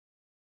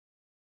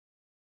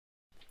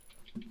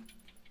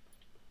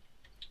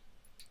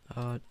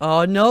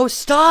Oh no,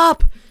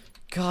 stop!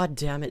 God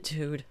damn it,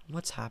 dude.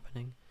 What's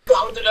happening?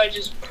 How did I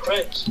just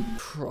print?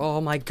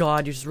 Oh my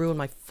god, you just ruined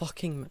my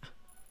fucking...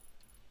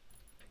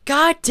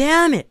 God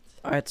damn it!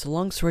 Alright, so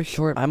long story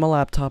short, I'm a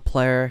laptop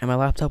player, and my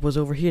laptop was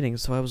overheating,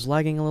 so I was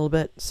lagging a little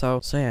bit, so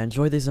yeah,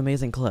 enjoy these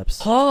amazing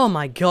clips. Oh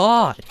my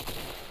god!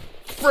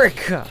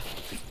 Frick!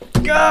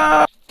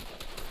 God!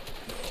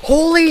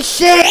 Holy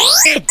shit!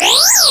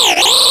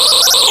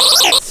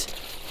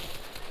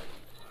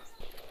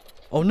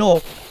 Oh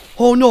no!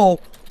 Oh no!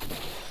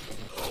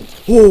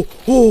 Oh!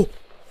 Oh!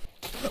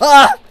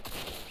 Ah!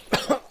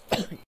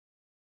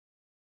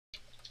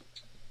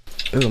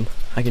 Boom.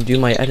 I can do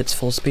my edits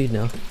full speed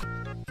now.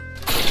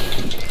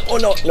 Oh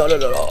no, no, no,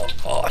 no, no.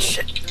 Oh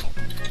shit.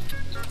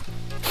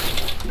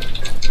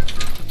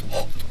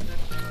 Oh.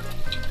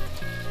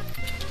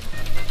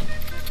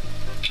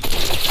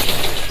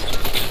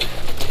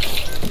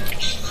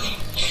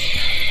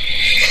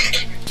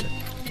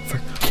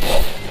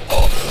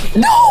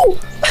 No!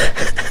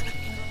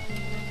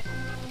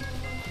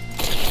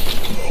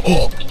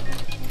 Oh.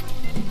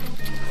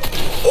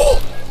 Oh.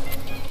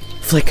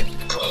 Flick.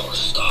 Bro,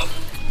 stop.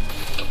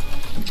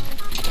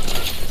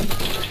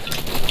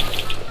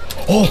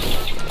 Oh!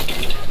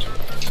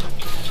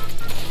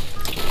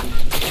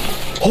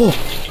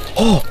 Oh!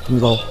 Oh! I'm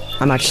low.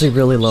 I'm actually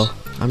really low.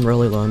 I'm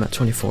really low. I'm at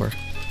 24.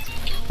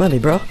 Let me,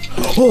 bro.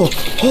 Oh!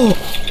 Oh!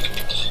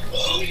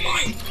 Oh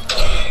my.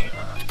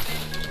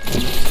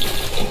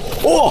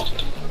 Oh!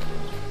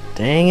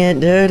 Dang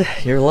it, dude.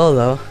 You're low,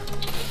 though.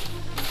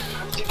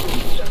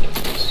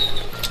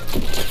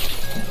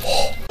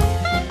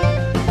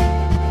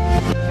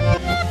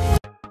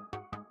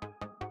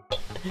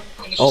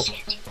 Oh,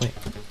 wait.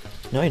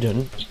 No, I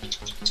didn't.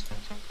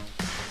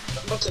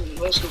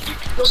 Let's go.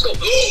 Let's go.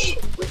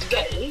 Wait, did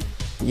that hit?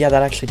 Yeah,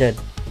 that actually did.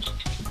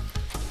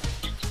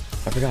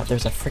 I forgot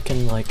there's a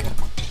freaking like.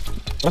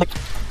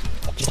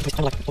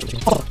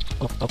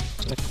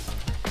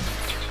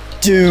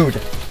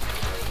 Dude!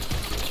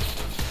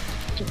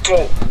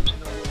 Bro.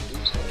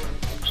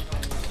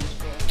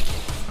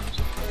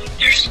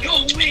 There's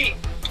no way.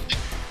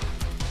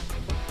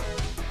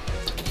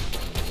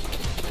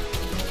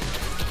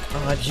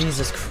 Oh,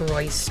 Jesus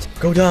Christ.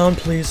 Go down,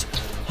 please.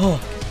 Oh.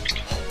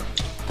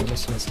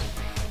 Almost missed.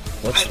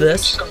 What's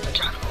this?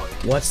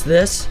 What's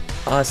this?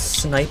 A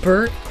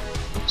sniper?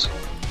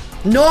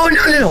 No,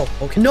 no, no, no.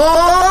 Okay.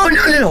 No,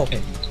 no, no, no.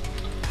 Okay.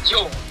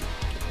 Yo.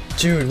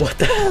 Dude, what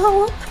the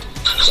hell?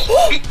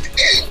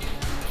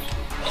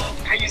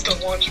 I used the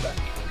launch pad.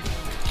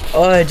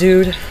 Oh,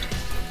 dude.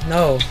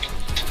 No.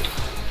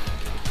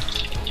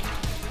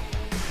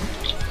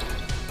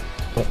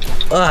 Oh.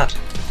 Ah.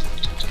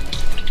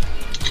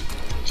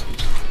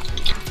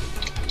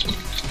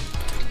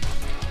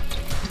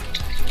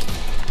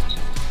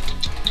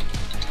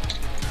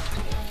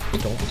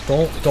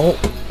 Don't.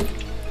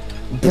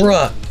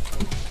 Bruh.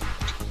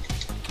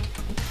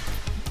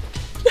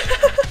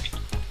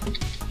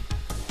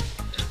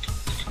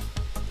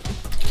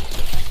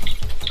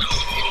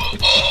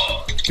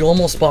 You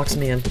almost boxed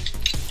me in.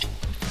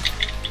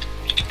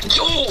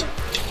 Yo!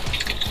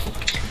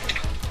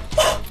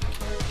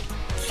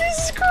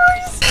 Jesus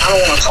Christ! I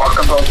don't want to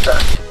talk about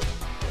that.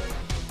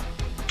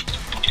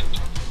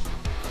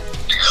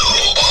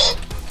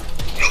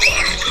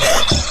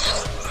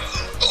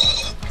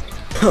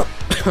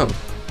 Bruh.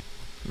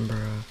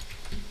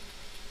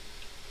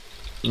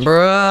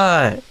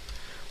 Bruh!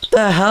 What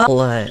the hell?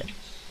 What?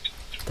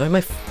 Do I have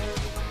my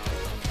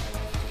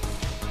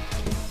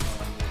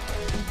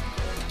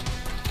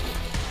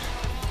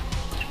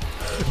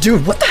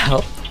Dude, what the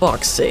hell?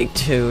 Fuck's sake,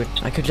 dude.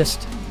 I could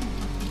just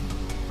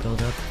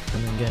build up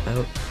and then get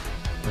out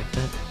like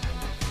that.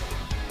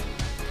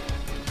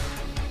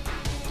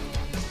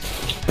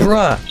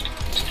 Bruh!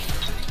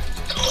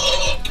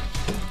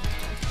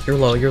 You're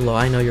low,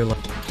 I know you're low.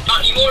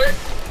 Not anymore.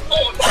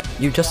 Oh,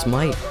 You just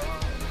might.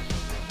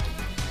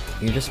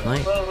 You just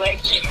might. well,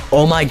 like,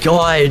 Oh my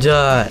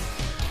god!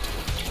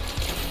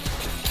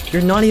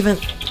 You're not even.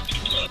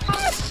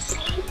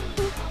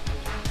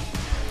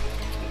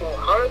 well,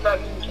 how did that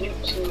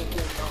get to you?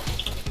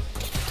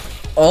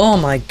 Oh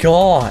my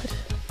god!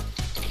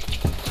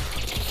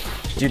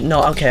 Dude,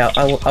 no, okay,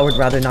 I would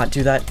rather not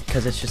do that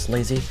because it's just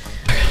lazy.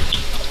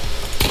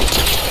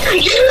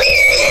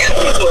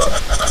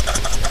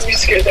 You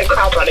scared the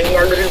crap out of me.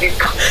 I'm literally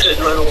covered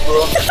in little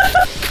bro.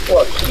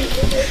 What?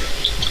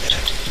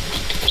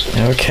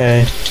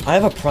 Okay. I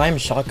have a prime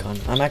shotgun.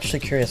 I'm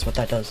actually curious what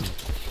that does.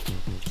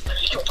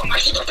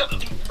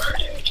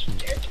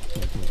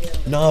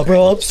 Nah,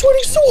 bro, I'm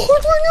sweating so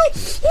hard right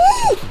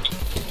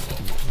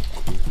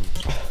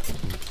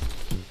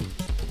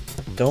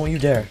now! Don't you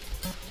dare.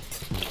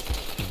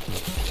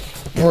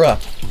 Bruh.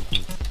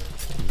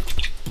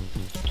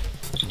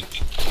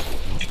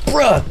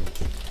 Bruh!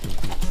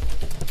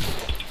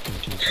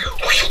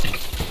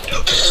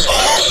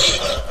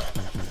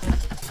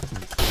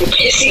 You're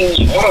pissing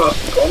me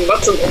off. I'm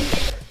about to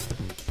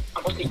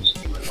eat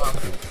you in my mouth.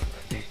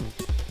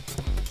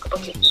 I'm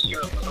about to eat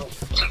your little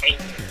tiny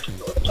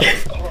little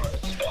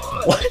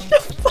What the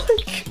fuck?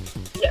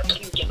 Yeah,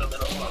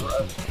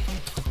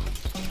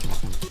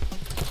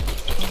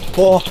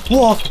 Whoa,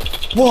 whoa,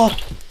 whoa.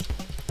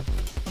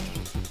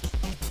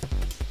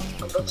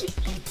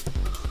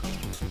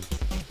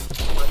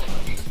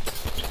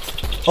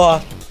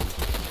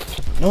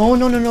 No,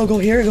 no, no, no, go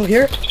here, and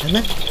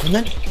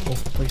then, oh,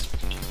 please.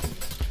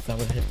 That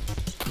would hit.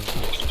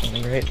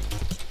 Something great.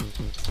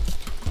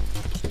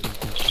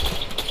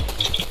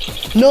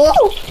 No!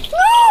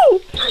 No!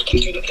 I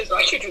shoot you the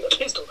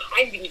pistol.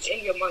 I'm being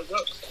taken of my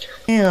guns.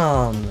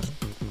 Damn.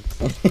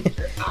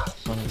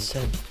 On its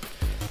head.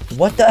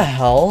 What the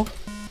hell?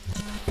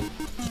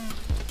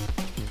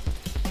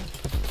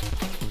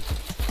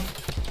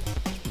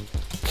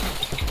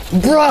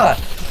 Bruh!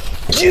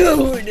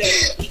 Dude!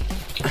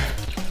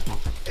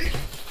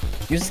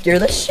 You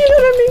scared the shit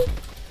out of me?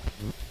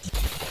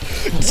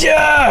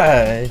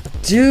 Yeah!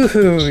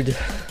 Dude!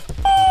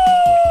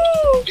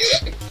 Oh,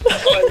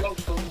 I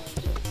love them.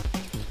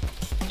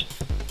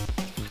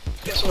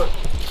 Guess what?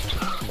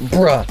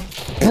 Bruh!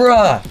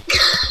 Bruh!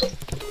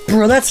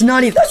 Bro, that's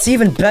not even, that's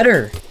even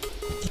better!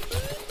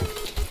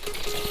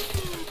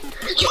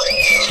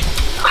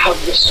 I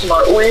have the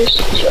smart ways.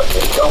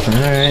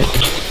 Alright.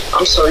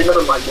 I'm sorry,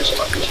 never mind this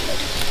one.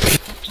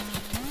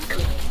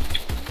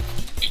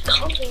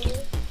 Come on.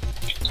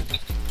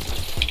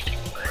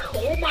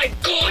 Oh my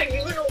god,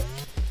 you little...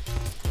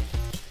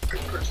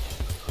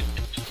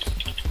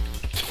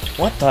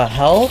 What the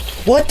hell?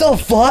 What the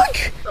fuck?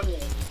 Come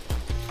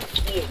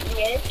here.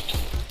 Yeah.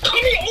 Come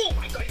here! Oh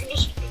my god, you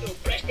little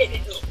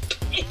breastfeeding little...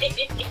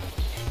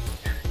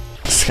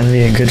 It's gonna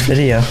be a good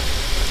video.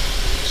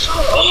 Shut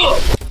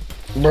up!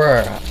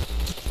 Bruh.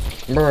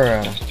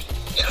 Bruh.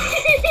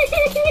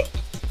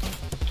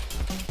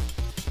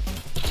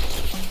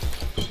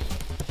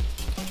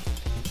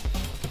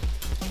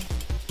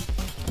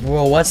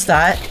 Whoa, what's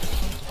that?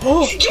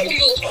 Oh!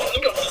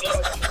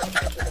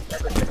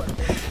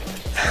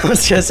 I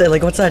was gonna say,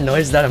 like, what's that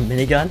noise? Is that a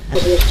minigun?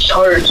 The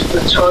charge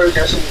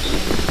doesn't...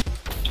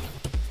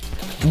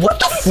 What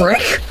the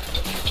frick?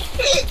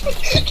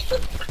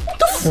 What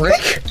the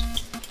frick?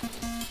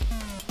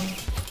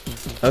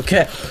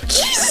 Okay.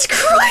 Jesus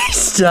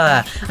Christ!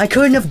 I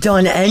couldn't have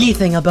done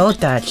anything about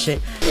that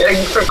shit. Yeah,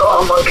 you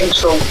forgot I'm on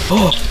control.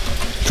 Oh!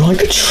 You want a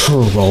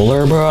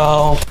controller,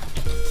 bro?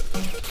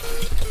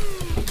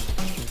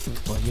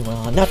 Well, you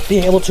will not be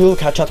able to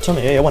catch up to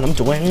me when I'm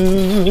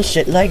doing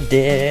shit like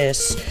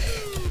this.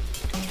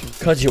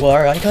 Cause you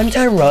are on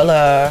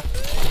controller.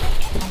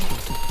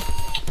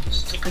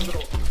 Stupid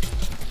little...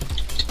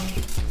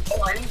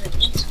 Oh, I didn't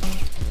even eat.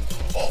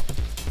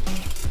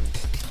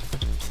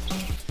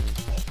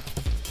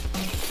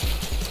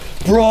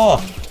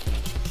 Bro!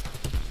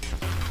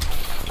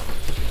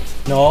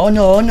 No,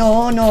 no,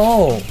 no,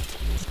 no!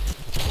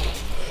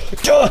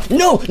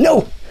 No,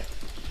 no!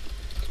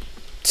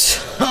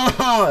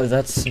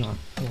 That's not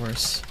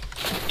worse.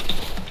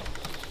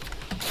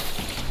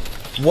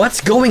 What's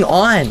going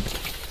on?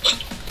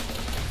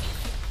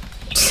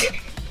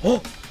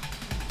 Oh!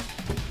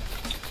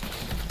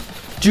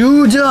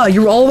 Dude,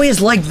 you're always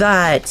like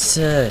that!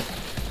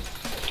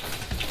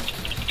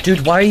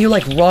 Dude, why are you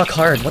like rock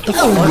hard? What the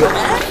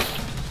fuck?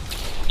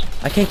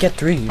 I can't get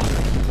through you.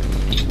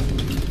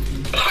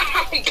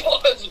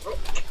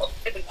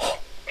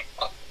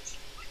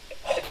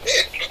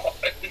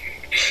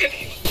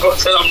 Bro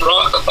said I'm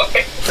rock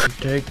hard.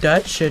 Take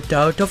that shit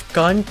out of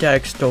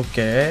context,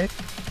 okay?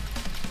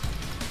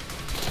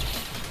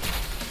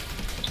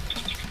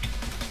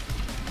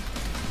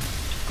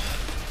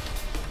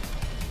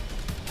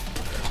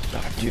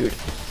 Ah, dude.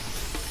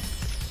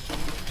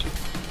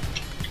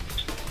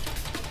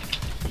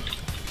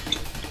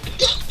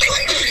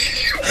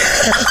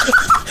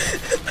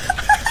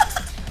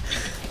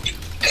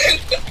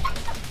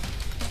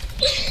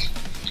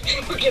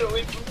 Get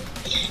away from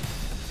me.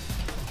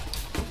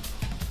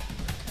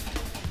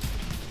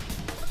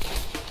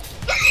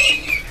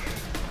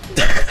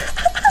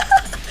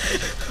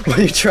 When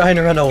you're trying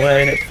to run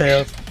away and it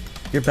fails.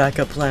 Your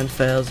backup plan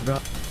fails, bro.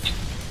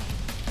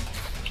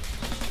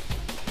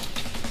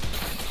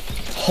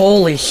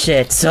 Holy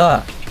shit,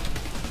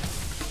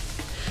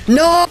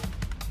 No!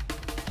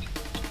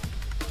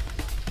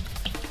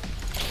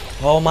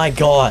 Oh my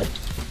god.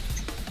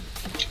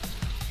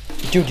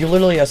 Dude, you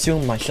literally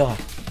assumed my shot.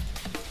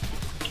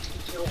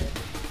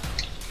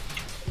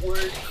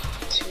 Word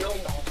to your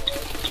mama.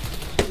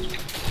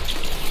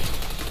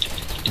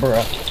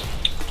 Bruh.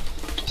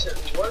 He said,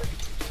 what?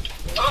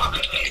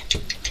 Ah.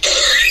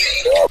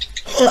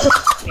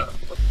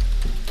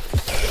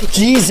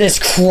 Jesus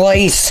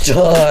Christ!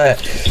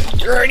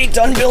 You're already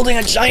done building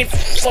a giant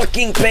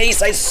fucking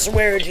base, I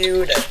swear,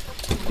 dude.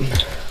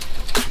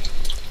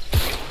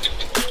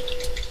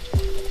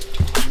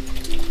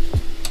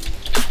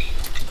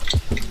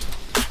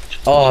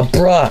 Oh,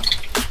 bruh.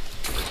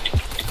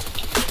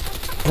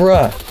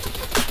 Bruh.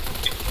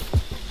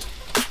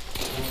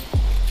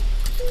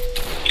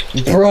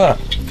 Bruh.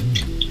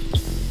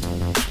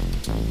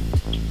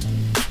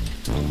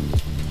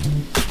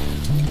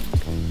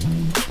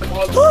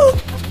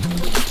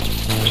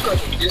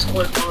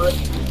 Discord mod.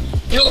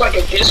 You look like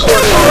a Discord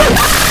mod.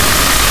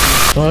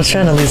 Well, I was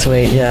trying to lose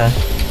weight, yeah.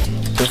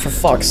 Oh, for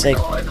fuck's sake.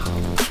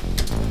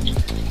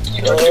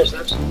 You touch your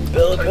steps?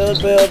 Build.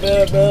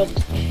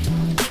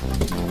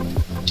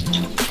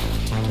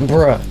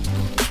 Bruh.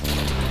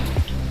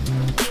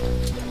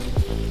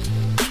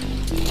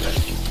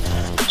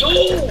 Yo!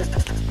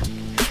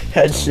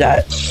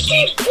 Headshot.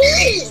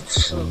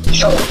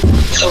 Shut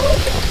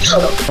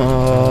up.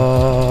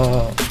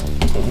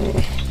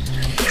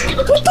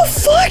 What the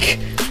fuck?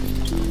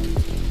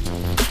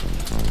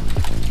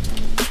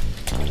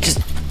 Just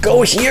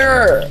go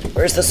here.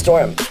 Where's the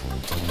storm?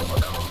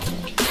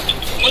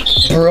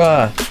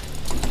 Bruh.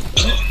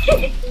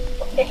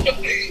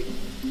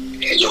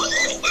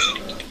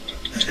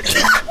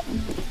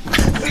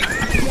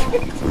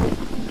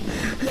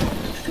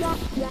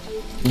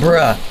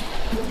 Bruh.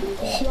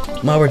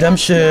 My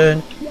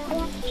redemption.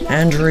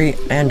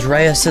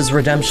 Andreas's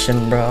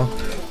redemption, bro.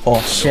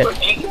 Oh shit.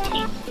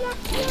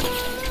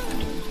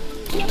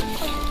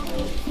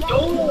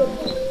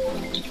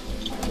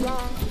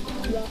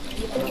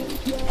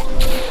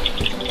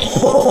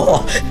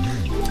 Oh.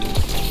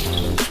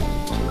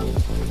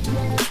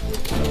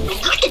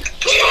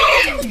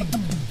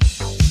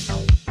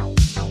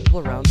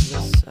 Around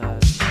this,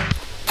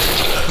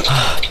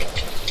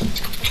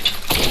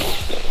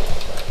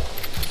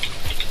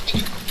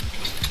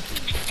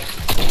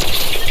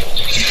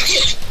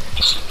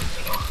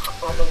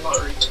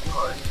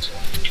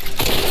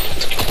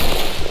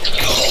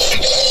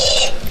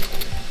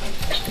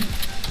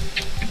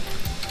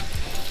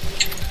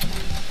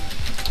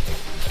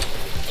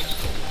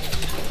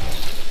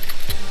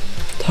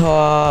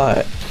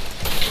 Todd.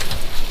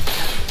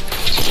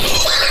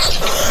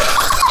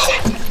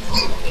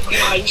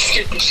 You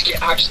scared this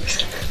shit, actually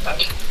scared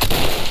that.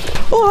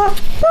 Oh,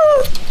 no!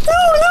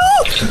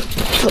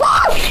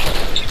 Ah!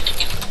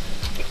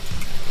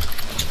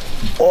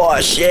 Oh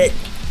shit!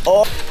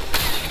 Oh!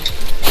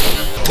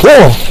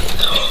 Oh!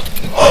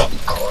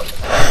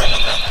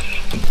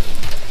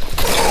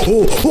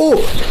 Oh!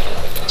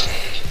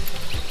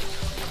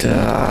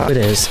 It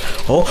is.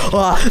 Oh!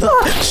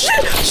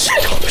 Shit!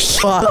 Shit!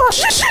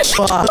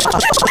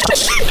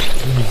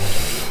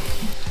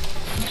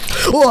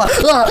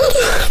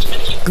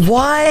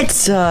 What?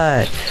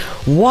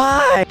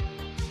 Why?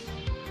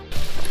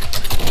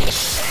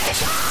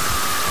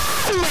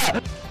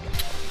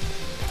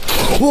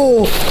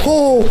 Oh!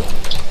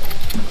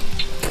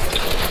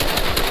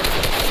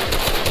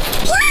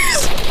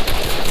 Please!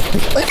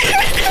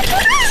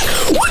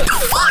 What the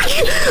fuck?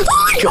 Oh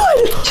my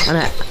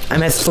god!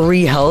 I'm at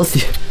 3 health.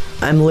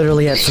 I'm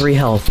literally at 3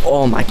 health.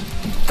 Oh my.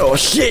 Oh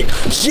shit!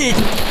 Shit!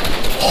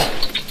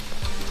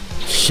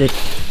 Shit.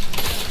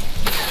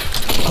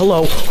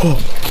 Hello. Oh.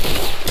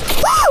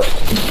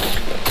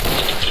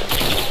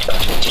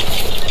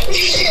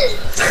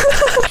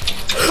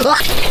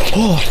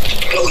 Oh.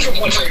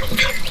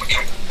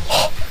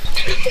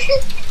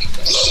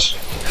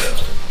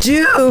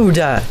 Dude!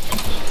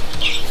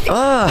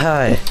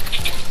 Hi.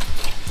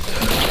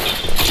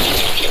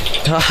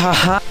 Ha ha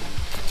ha.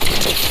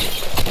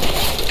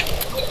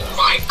 Oh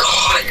my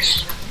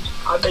gosh!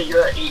 I bet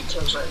you're at 8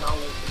 kills right now.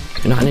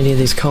 You're not in any of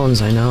these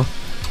cones, I know.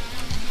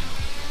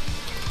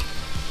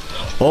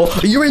 Oh,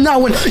 you're in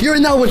that one! You're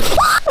in that one!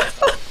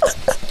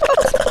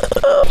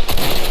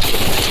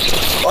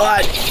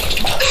 What?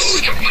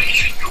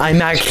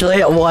 I'm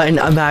actually at 1.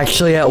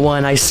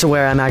 I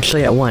swear I'm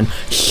actually at 1.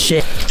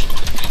 Shit.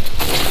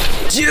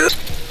 Dude!